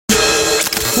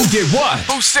Who did what?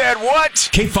 Who said what?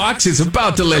 K Foxx is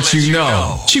about to let you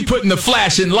know. She putting the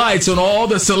flashing lights on all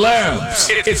the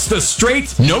celebs. It's the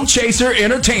straight, no chaser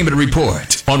entertainment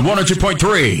report on 100.3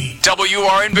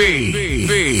 WRNB.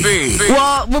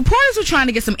 Well, reporters were trying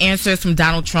to get some answers from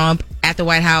Donald Trump at the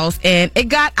White House, and it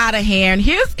got out of hand.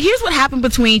 Here's what happened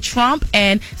between Trump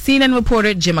and CNN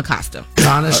reporter Jim Acosta.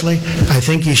 Honestly, I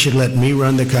think you should let me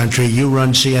run the country. You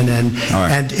run CNN,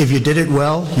 right. And if you did it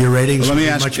well, your ratings would be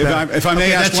much better. If I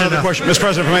may ask one other question, Mr.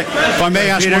 President, if I may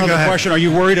ask one other question, are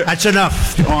you worried? That's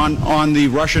enough. On the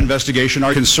Russia investigation,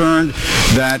 are you concerned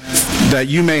that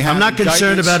you may have? I'm not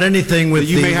concerned about anything with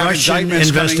the Russian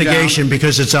investigation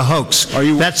because it's a hoax.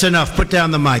 That's enough. Put down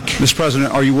the mic. Mr.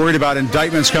 President, are you worried about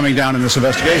indictments coming down in this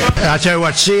investigation? I'll tell you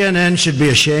what, CNN should be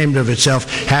ashamed of itself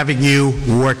having you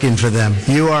working for them.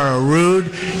 You are a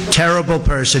rude, terrible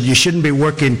person. You shouldn't be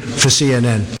working for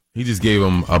CNN. He just gave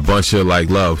him a bunch of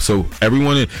love. So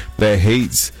everyone that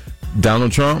hates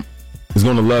Donald Trump is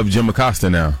going to love Jim Acosta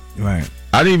now. Right.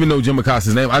 I didn't even know Jim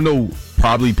Acosta's name. I know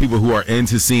probably people who are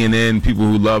into CNN, people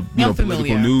who love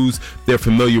political news. They're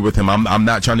familiar with him. I'm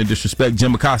not trying to disrespect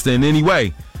Jim Acosta in any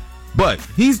way, but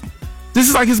this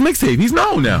is like his mixtape. He's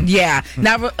known now. Yeah.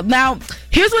 Now,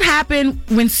 here's what happened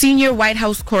when senior White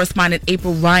House correspondent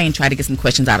April Ryan tried to get some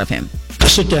questions out of him.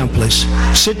 Sit down, please.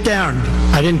 Sit down.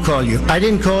 I didn't call you. Go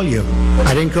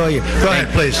ahead,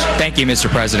 please. Thank you, Mr.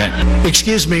 President.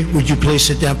 Excuse me. Would you please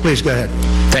sit down? Please go ahead.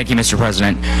 Thank you, Mr.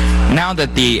 President. Now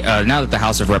that the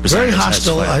House of Representatives very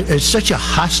hostile. It's such a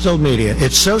hostile media.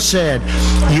 It's so sad.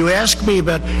 You asked me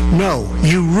about. No,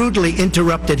 you rudely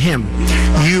interrupted him.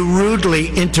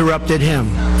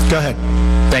 Go ahead.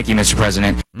 Thank you, Mr.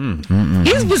 President.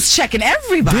 He was checking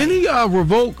everybody. Didn't he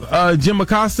revoke Jim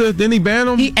Acosta? Didn't he ban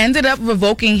him? He ended up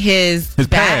revoking his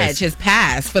badge, his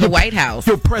pass for the White House.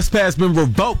 Your press pass been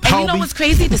revoked. And you know what's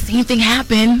crazy? The same thing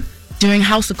happened during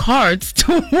House of Cards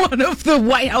to one of the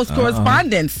White House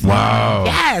correspondents. Wow.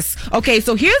 Yes. Okay,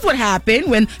 so here's what happened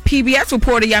when PBS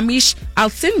reporter Yamiche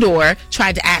Alcindor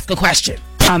tried to ask a question.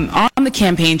 On the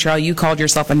campaign trail, you called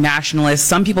yourself a nationalist.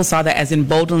 Some people saw that as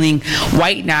emboldening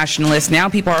white nationalists. Now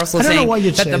people are also saying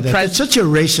that that's such a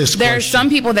racist There question. are some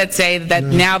people that say that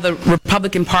now the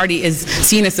Republican Party is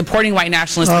seen as supporting white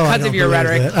nationalists because of your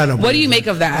rhetoric. What do you make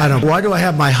of that? Why do I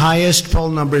have my highest poll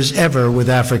numbers ever with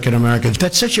African Americans?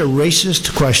 That's such a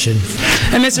racist question.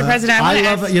 And Mr. President, I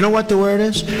love it. You know what the word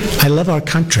is? I love our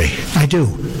country. I do.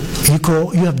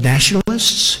 You have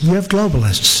nationalists, you have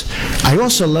globalists. I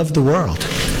also love the world,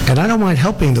 and I don't mind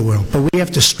helping the world, but we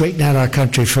have to straighten out our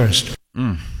country first.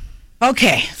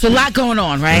 Okay, so a lot going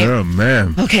on, right? Oh,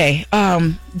 man. Okay,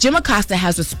 Jim Acosta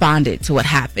has responded to what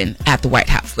happened at the White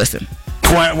House. Listen.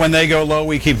 When they go low,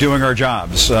 we keep doing our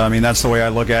jobs. I mean, that's the way I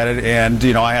look at it. And,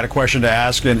 I had a question to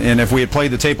ask, and if we had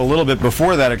played the tape a little bit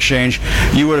before that exchange,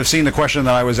 you would have seen the question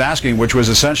that I was asking, which was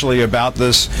essentially about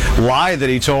this lie that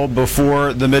he told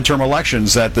before the midterm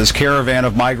elections, that this caravan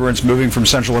of migrants moving from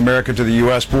Central America to the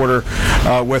U.S. border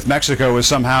with Mexico is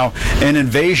somehow an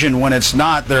invasion when it's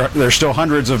not. They're still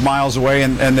hundreds of miles away,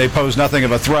 and they pose nothing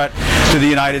of a threat to the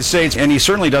United States. And he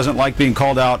certainly doesn't like being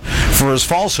called out for his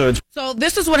falsehoods. So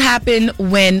this is what happened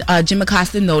when Jim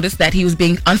Acosta noticed that he was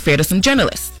being unfair to some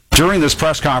journalists. During this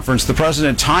press conference, the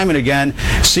president time and again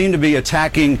seemed to be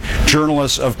attacking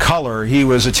journalists of color. He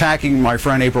was attacking my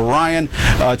friend April Ryan,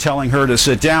 telling her to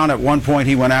sit down. At one point,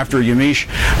 he went after Yamiche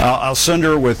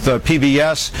Alcindor with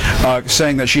PBS,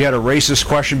 saying that she had a racist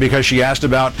question because she asked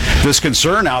about this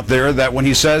concern out there that when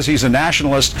he says he's a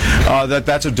nationalist,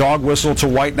 that's a dog whistle to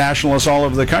white nationalists all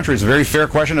over the country. It's a very fair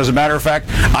question. As a matter of fact,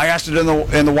 I asked it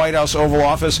in the White House Oval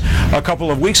Office a couple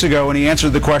of weeks ago, and he answered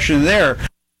the question there.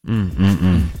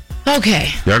 Okay.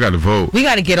 Y'all got to vote. We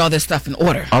got to get all this stuff in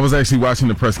order. I was actually watching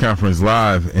the press conference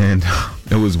live, and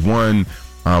there was one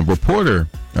reporter.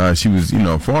 She was,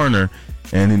 a foreigner,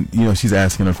 and then, she's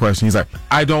asking a question. He's like,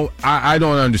 I don't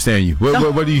understand you.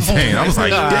 What are you saying? I was like,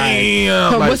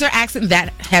 damn. So was her accent that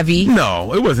heavy?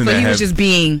 No, it wasn't that heavy. So he was just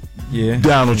being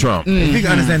Donald Trump. If he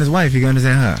can understand his wife, he can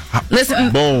understand her.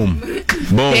 Listen. Boom.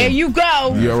 There you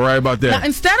go. You're right about that. Now,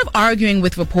 instead of arguing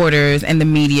with reporters and the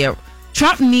media,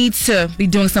 Trump needs to be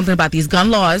doing something about these gun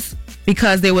laws,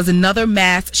 because there was another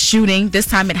mass shooting. This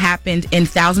time it happened in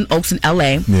Thousand Oaks in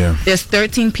L.A. Yeah. There's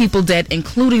 13 people dead,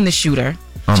 including the shooter.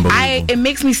 It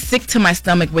makes me sick to my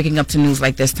stomach waking up to news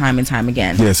like this time and time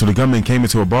again. Yeah, so the gunman came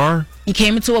into a bar? He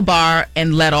came into a bar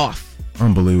and let off.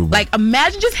 Unbelievable. Like,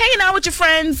 imagine just hanging out with your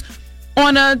friends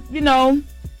on a,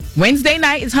 Wednesday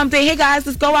night. It's hump day. Hey, guys,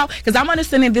 let's go out. Because I'm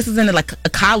understanding this is in a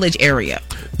college area.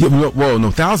 Yeah, well,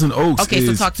 no, Thousand Oaks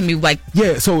so talk to me like...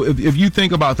 Yeah, so if you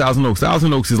think about Thousand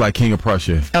Oaks is like King of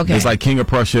Prussia. Okay. It's like King of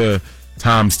Prussia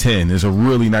times 10. It's a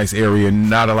really nice area.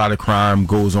 Not a lot of crime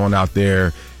goes on out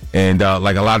there. And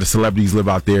like a lot of celebrities live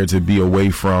out there to be away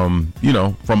from,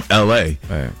 from L.A.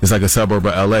 Right. It's like a suburb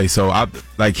of L.A. So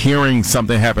like hearing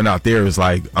something happen out there is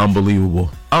like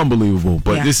unbelievable.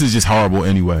 But this is just horrible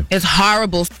anyway. It's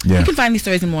horrible. Yeah. You can find these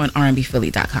stories and more on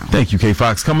rnbphilly.com. Thank you, K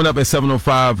Fox. Coming up at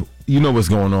 7:05, you know what's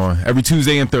going on. Every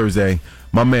Tuesday and Thursday,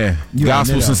 my man,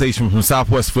 gospel sensation from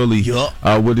Southwest Philly,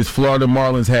 with his Florida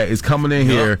Marlins hat, is coming in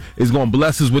here. Is going to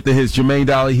bless us with the hits. Jermaine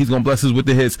Dolly, he's going to bless us with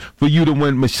the hits for you to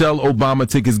win Michelle Obama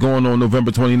tickets going on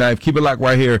November 29th. Keep it locked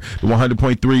right here, the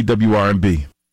 100.3 WRNB.